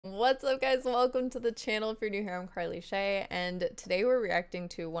What's up, guys? Welcome to the channel. If you're new here, I'm Carlie Shea, and today we're reacting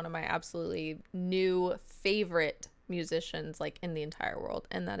to one of my absolutely new favorite musicians like in the entire world,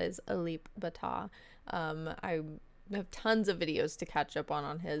 and that is Alip. I have tons of videos to catch up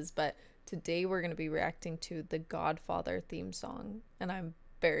on his, but today we're going to be reacting to the Godfather theme song, and I'm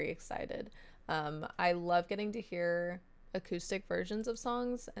very excited. I love getting to hear acoustic versions of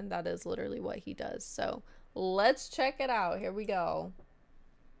songs, and that is literally what he does. So let's check it out. Here we go.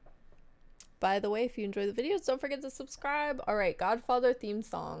 By the way, if you enjoy the videos, don't forget to subscribe. All right, Godfather theme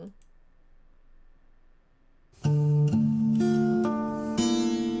song.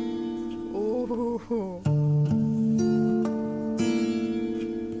 Ooh.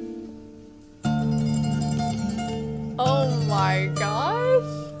 Oh my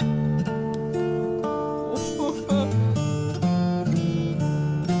gosh.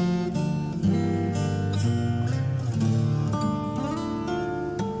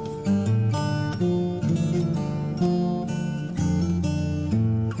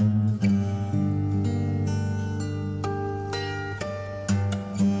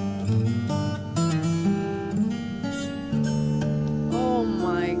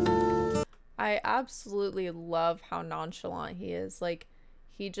 I absolutely love how nonchalant he is. Like,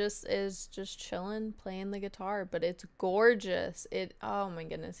 he just is just chilling, playing the guitar, but it's gorgeous. Oh my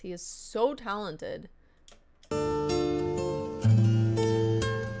goodness, he is so talented.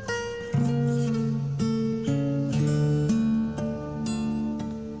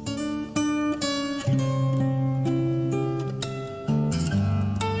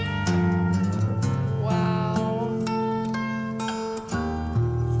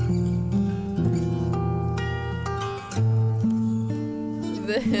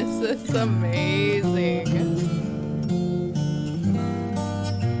 This is amazing.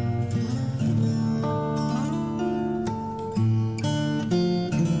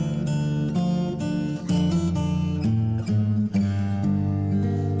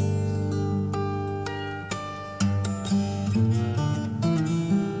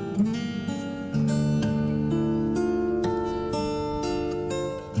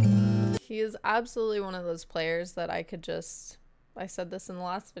 He is absolutely one of those players that I said this in the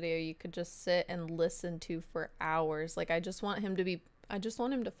last video, you could just sit and listen to for hours. Like, I just want him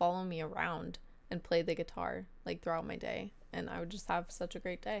to follow me around and play the guitar like throughout my day, and I would just have such a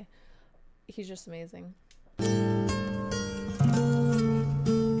great day. He's just amazing.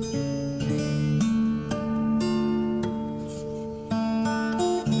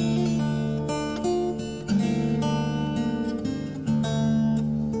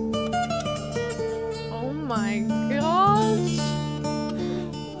 Oh my gosh.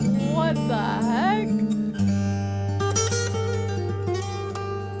 What the heck?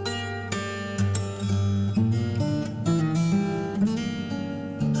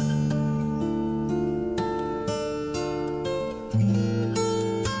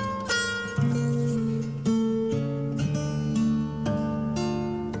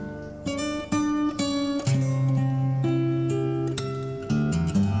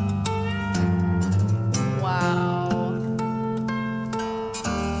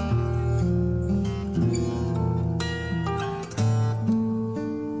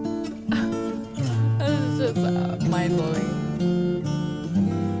 Mind-blowing.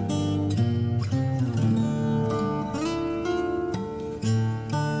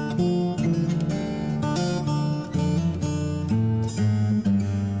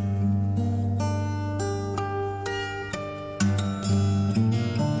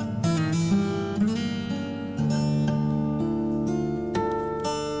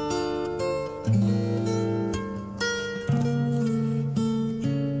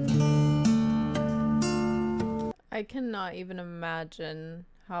 I cannot even imagine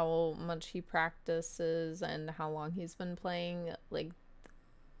how much he practices and how long he's been playing. Like,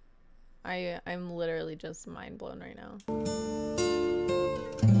 I'm literally just mind blown right now.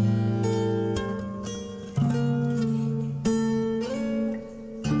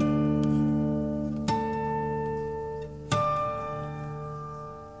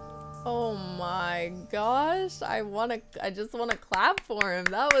 Oh my gosh, I just want to clap for him.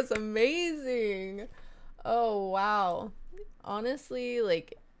 That was amazing. Oh wow. Honestly,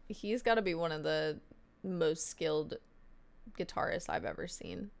 like, he's got to be one of the most skilled guitarists I've ever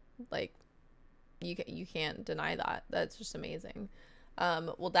seen. Like, you can't deny that. That's just amazing.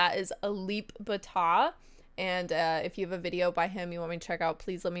 Well, that is Alip. And if you have a video by him you want me to check out,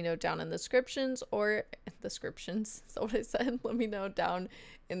 please let me know down in the descriptions, or descriptions, is that what I said? Let me know down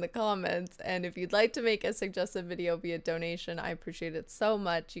in the comments. And if you'd like to make a suggested video via donation, I appreciate it so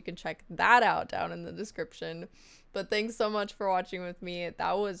much. You can check that out down in the description. But thanks so much for watching with me.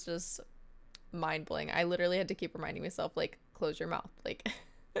 That was just mind-blowing. I literally had to keep reminding myself, like, close your mouth, like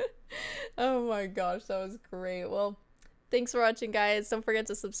oh my gosh, that was great. Well, thanks for watching, guys. Don't forget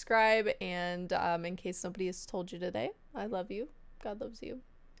to subscribe, and in case somebody has told you today, I love you, God loves you,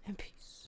 and peace.